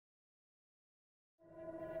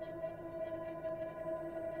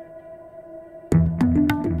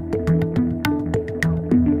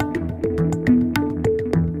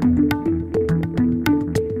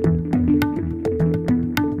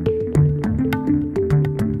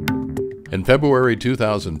In February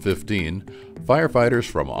 2015, firefighters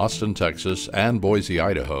from Austin, Texas and Boise,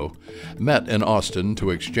 Idaho met in Austin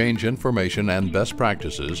to exchange information and best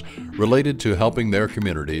practices related to helping their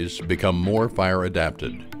communities become more fire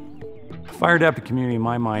adapted. Fire adapted community, in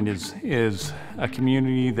my mind, is a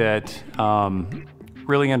community that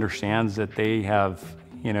really understands that they have,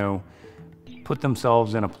 put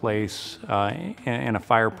themselves in a place in a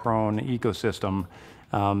fire-prone ecosystem.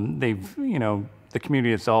 The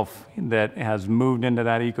community itself that has moved into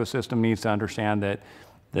that ecosystem needs to understand that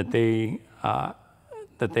they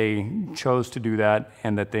chose to do that,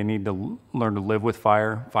 and that they need to learn to live with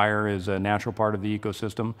fire. Fire is a natural part of the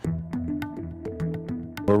ecosystem.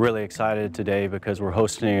 We're really excited today because we're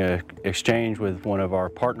hosting an exchange with one of our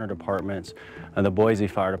partner departments, the Boise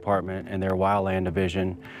Fire Department and their Wildland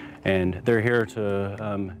division. And they're here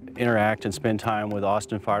to interact and spend time with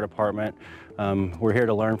Austin Fire Department. We're here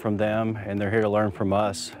to learn from them, and they're here to learn from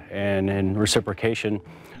us. And in reciprocation,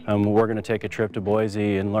 we're going to take a trip to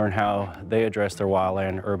Boise and learn how they address their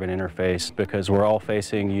wildland-urban interface, because we're all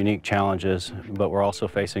facing unique challenges, but we're also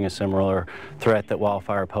facing a similar threat that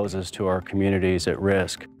wildfire poses to our communities at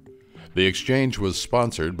risk. The exchange was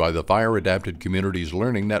sponsored by the Fire Adapted Communities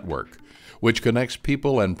Learning Network, which connects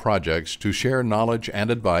people and projects to share knowledge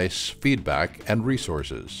and advice, feedback, and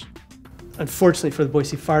resources. Unfortunately for the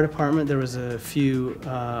Boise Fire Department, there was a few,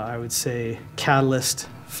 I would say, catalyst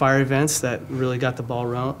fire events that really got the ball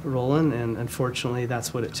rolling, and unfortunately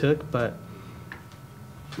that's what it took. But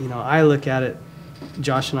I look at it,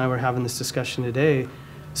 Josh and I were having this discussion today,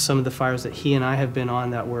 some of the fires that he and I have been on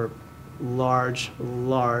that were large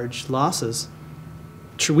losses.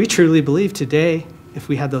 We truly believe today, if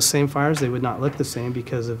we had those same fires, they would not look the same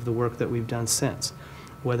because of the work that we've done since.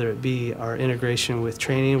 Whether it be our integration with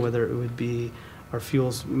training, whether it would be our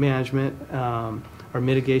fuels management, our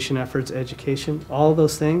mitigation efforts, education, all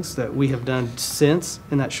those things that we have done since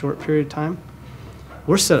in that short period of time,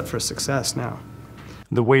 we're set up for success now.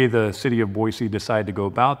 The way the city of Boise decided to go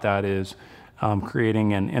about that is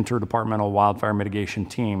creating an interdepartmental wildfire mitigation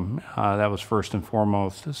team. That was first and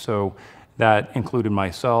foremost. So that included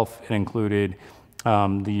myself, it included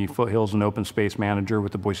the Foothills and Open Space Manager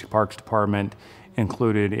with the Boise Parks Department,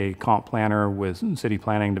 included a comp planner with City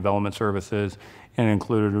Planning Development Services, and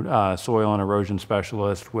included soil and erosion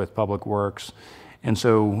specialist with Public Works. And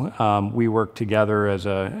so we worked together as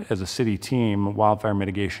a city team, a wildfire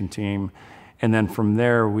mitigation team, and then from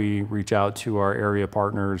there we reach out to our area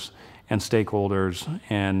partners and stakeholders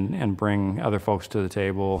and bring other folks to the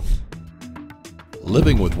table.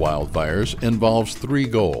 Living with wildfires involves three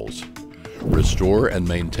goals: restore and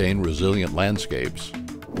maintain resilient landscapes,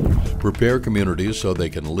 prepare communities so they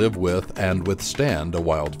can live with and withstand a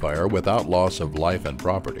wildfire without loss of life and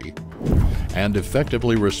property, and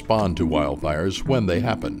effectively respond to wildfires when they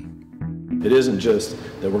happen. It isn't just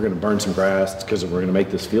that we're going to burn some grass because we're going to make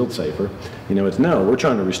this field safer. It's no, we're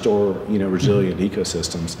trying to restore, resilient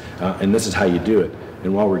ecosystems, and this is how you do it.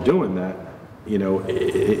 And while we're doing that,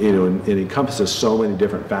 it encompasses so many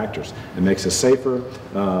different factors. It makes us safer,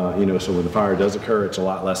 so when the fire does occur, it's a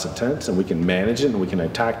lot less intense, and we can manage it and we can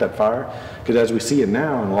attack that fire. Because as we see it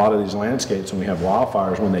now in a lot of these landscapes, when we have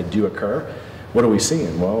wildfires, when they do occur, what are we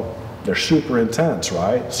seeing? Well, they're super intense,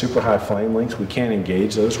 right? Super high flame lengths. We can't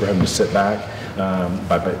engage those. We're having to sit back.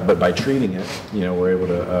 But by treating it, we're able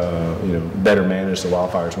to, better manage the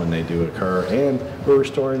wildfires when they do occur, and we're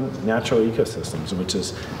restoring natural ecosystems, which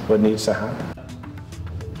is what needs to happen.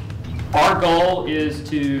 Our goal is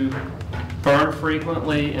to burn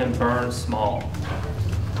frequently and burn small.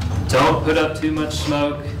 Don't put up too much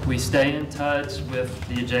smoke. We stay in touch with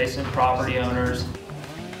the adjacent property owners.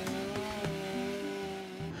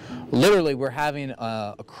 Literally, we're having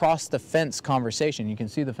a across the fence conversation. You can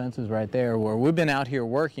see the fences right there, where we've been out here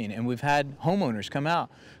working, and we've had homeowners come out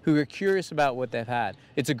who are curious about what they've had.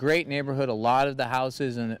 It's a great neighborhood. A lot of the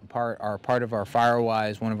houses are part of our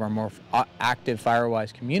Firewise, one of our more active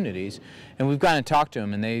Firewise communities, and we've gotten to talk to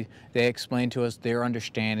them, and they explain to us their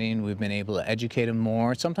understanding. We've been able to educate them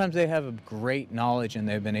more. Sometimes they have a great knowledge and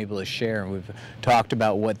they've been able to share, and we've talked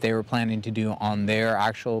about what they were planning to do on their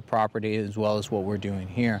actual property as well as what we're doing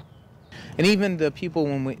here. And even the people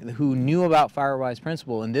who knew about Firewise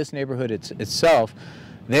principle in this neighborhood itself,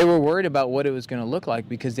 they were worried about what it was going to look like,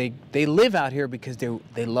 because they live out here because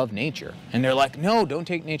they love nature. And they're like, no, don't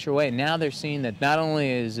take nature away. Now they're seeing that not only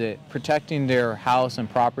is it protecting their house and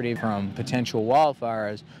property from potential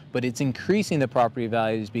wildfires, but it's increasing the property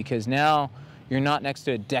values, because now you're not next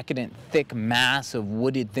to a decadent, thick mass of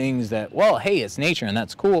wooded things that, well, hey, it's nature and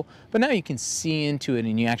that's cool, but now you can see into it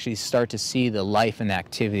and you actually start to see the life and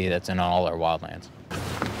activity that's in all our wildlands.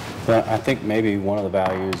 Well, I think maybe one of the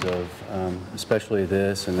values of especially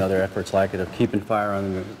this and other efforts like it of keeping fire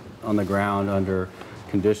on the ground under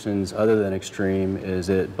conditions other than extreme is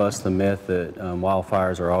it busts the myth that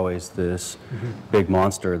wildfires are always this big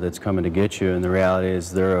monster that's coming to get you, and the reality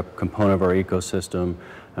is they're a component of our ecosystem.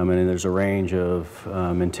 And there's a range of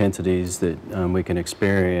intensities that we can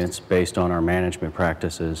experience based on our management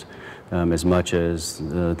practices, as much as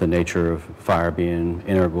the nature of fire being an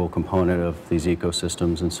integral component of these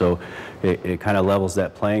ecosystems. And so it kind of levels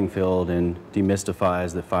that playing field and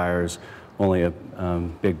demystifies that fire is only a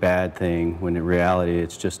big bad thing, when in reality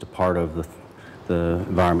it's just a part of the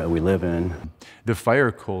environment we live in. The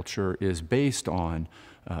fire culture is based on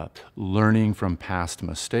learning from past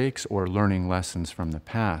mistakes or learning lessons from the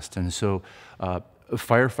past. And so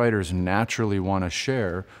firefighters naturally want to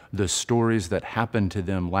share the stories that happened to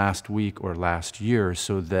them last week or last year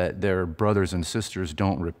so that their brothers and sisters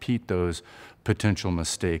don't repeat those potential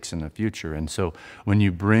mistakes in the future. And so when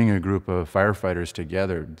you bring a group of firefighters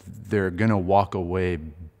together, they're going to walk away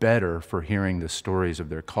better for hearing the stories of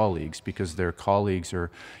their colleagues, because their colleagues are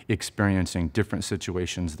experiencing different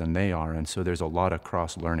situations than they are, and so there's a lot of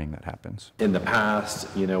cross-learning that happens. In the past,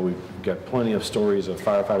 we've got plenty of stories of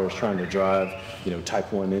firefighters trying to drive,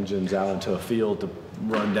 Type 1 engines out into a field to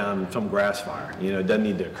run down some grass fire. It doesn't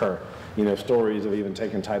need to occur. Stories of even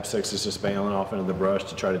taking Type 6s just bailing off into the brush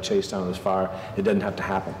to try to chase down this fire. It doesn't have to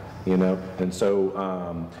happen, And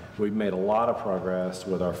so we've made a lot of progress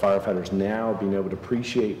with our firefighters now being able to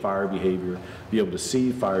appreciate fire behavior, be able to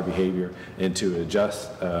see fire behavior, and to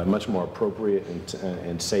adjust much more appropriate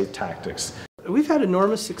and safe tactics. We've had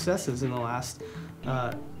enormous successes in the last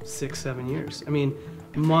 6-7 years.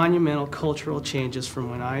 Monumental cultural changes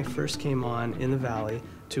from when I first came on in the valley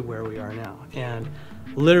to where we are now. And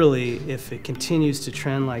literally, if it continues to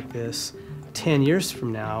trend like this, 10 years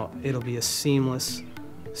from now, it'll be a seamless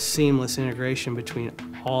integration between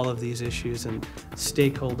all of these issues and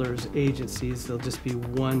stakeholders, agencies. They'll just be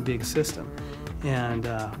one big system. And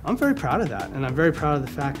I'm very proud of that. And I'm very proud of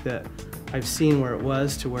the fact that I've seen where it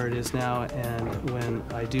was to where it is now. And when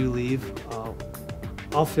I do leave,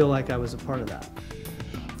 I'll feel like I was a part of that.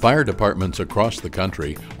 Fire departments across the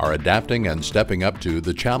country are adapting and stepping up to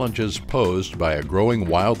the challenges posed by a growing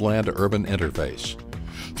wildland-urban interface.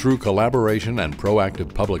 Through collaboration and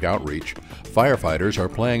proactive public outreach, firefighters are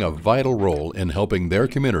playing a vital role in helping their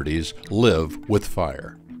communities live with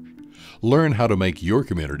fire. Learn how to make your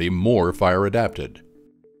community more fire-adapted.